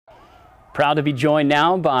Proud to be joined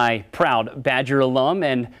now by proud Badger alum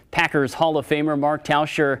and Packers Hall-of-Famer Mark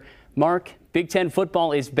Tauscher. Mark, Big Ten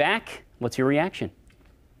football is back. What's your reaction?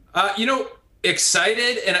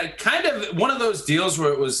 Excited, and kind of one of those deals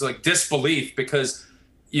where it was like disbelief, because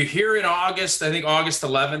you hear in August, I think August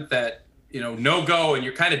 11th, that, no go, and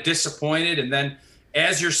you're kind of disappointed. And then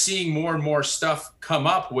as you're seeing more and more stuff come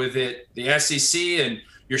up with it, the SEC, and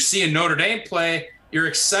you're seeing Notre Dame play, you're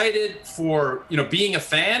excited for, being a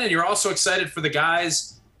fan, and you're also excited for the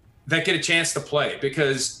guys that get a chance to play,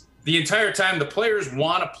 because the entire time the players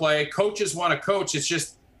want to play, coaches want to coach. It's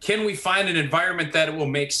just, can we find an environment that it will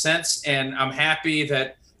make sense? And I'm happy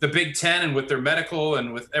that the Big Ten, and with their medical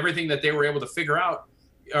and with everything that they were able to figure out,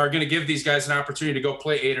 are going to give these guys an opportunity to go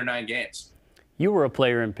play 8 or 9 games. You were a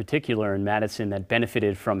player in particular in Madison that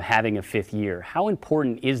benefited from having a 5th year. How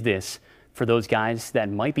important is this for those guys that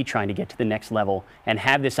might be trying to get to the next level and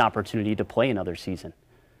have this opportunity to play another season?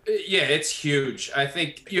 Yeah, it's huge. I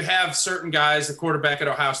think you have certain guys, the quarterback at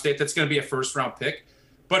Ohio State, that's going to be a first-round pick.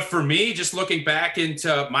 But for me, just looking back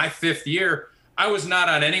into my 5th year, I was not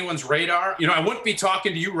on anyone's radar. I wouldn't be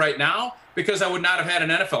talking to you right now because I would not have had an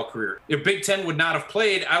NFL career. If Big Ten would not have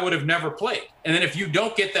played, I would have never played. And then if you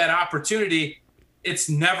don't get that opportunity, it's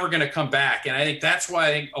never going to come back. And I think that's why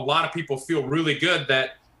I think a lot of people feel really good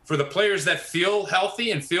that for the players that feel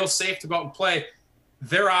healthy and feel safe to go out and play,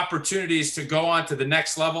 their opportunities to go on to the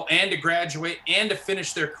next level and to graduate and to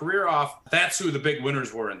finish their career off, that's who the big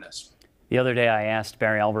winners were in this. The other day I asked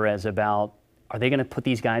Barry Alvarez about, are they going to put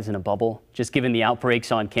these guys in a bubble, just given the outbreaks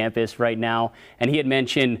on campus right now? And he had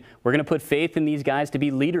mentioned, we're going to put faith in these guys to be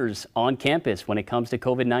leaders on campus when it comes to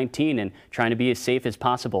COVID-19 and trying to be as safe as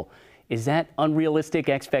possible. Is that unrealistic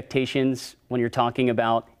expectations when you're talking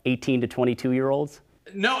about 18 to 22-year-olds?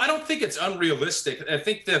 No, I don't think it's unrealistic. I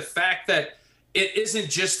think the fact that it isn't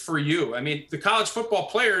just for you. I mean, the college football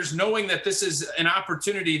players, knowing that this is an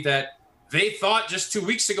opportunity that they thought just 2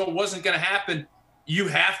 weeks ago wasn't going to happen, you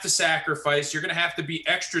have to sacrifice. You're going to have to be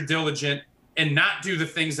extra diligent and not do the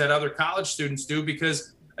things that other college students do,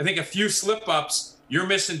 because I think a few slip-ups, you're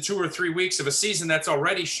missing 2 or 3 weeks of a season that's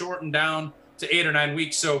already shortened down to 8 or 9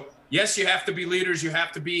 weeks. So, yes, you have to be leaders. You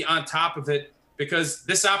have to be on top of it, because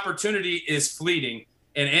this opportunity is fleeting,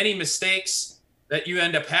 and any mistakes that you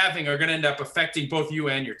end up having are going to end up affecting both you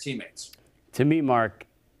and your teammates. To me, Mark,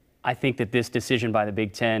 I think that this decision by the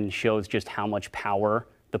Big Ten shows just how much power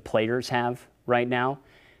the players have right now.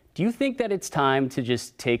 Do you think that it's time to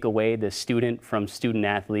just take away the student from student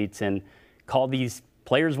athletes and call these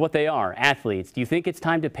players what they are, athletes? Do you think it's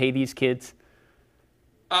time to pay these kids?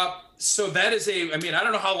 So that is I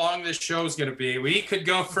don't know how long this show is going to be. We could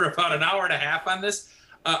go for about an hour and a half on this.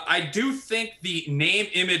 I do think the name,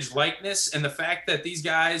 image, likeness, and the fact that these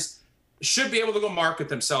guys should be able to go market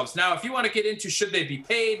themselves. Now, if you want to get into should they be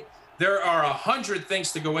paid, there are 100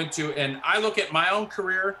 things to go into. And I look at my own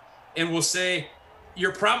career and will say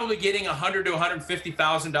you're probably getting $100,000 to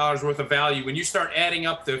 $150,000 worth of value when you start adding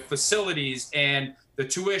up the facilities and the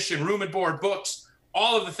tuition, room and board, books,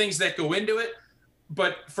 all of the things that go into it.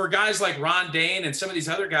 But for guys like Ron Dane and some of these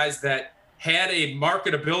other guys that had a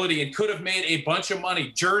marketability and could have made a bunch of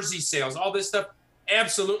money, jersey sales, all this stuff,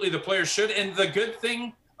 absolutely the players should. And the good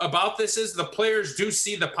thing about this is the players do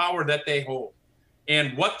see the power that they hold.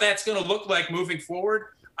 And what that's going to look like moving forward,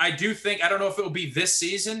 I don't know if it will be this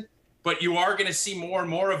season, but you are going to see more and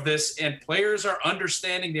more of this, and players are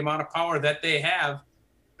understanding the amount of power that they have,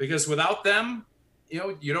 because without them,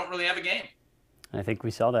 you don't really have a game. I think we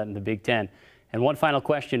saw that in the Big Ten. And one final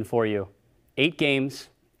question for you. 8 games,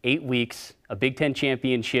 8 weeks, a Big Ten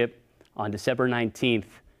championship on December 19th,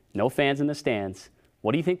 no fans in the stands.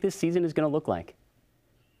 What do you think this season is going to look like?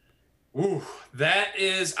 Ooh, that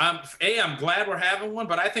is, I'm glad we're having one,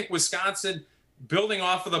 but I think Wisconsin, building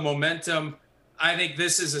off of the momentum, I think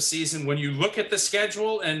this is a season when you look at the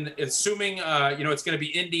schedule, and assuming, it's going to be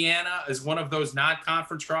Indiana as one of those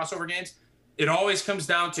non-conference crossover games, it always comes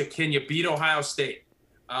down to, can you beat Ohio State?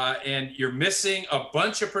 And you're missing a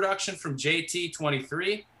bunch of production from JT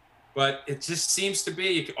 23, but it just seems to be,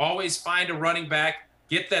 you can always find a running back,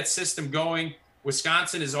 get that system going.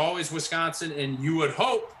 Wisconsin is always Wisconsin, and you would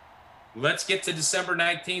hope, let's get to December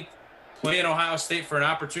 19th, play in Ohio State for an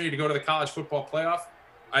opportunity to go to the college football playoff.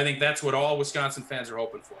 I think that's what all Wisconsin fans are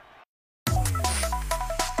hoping for.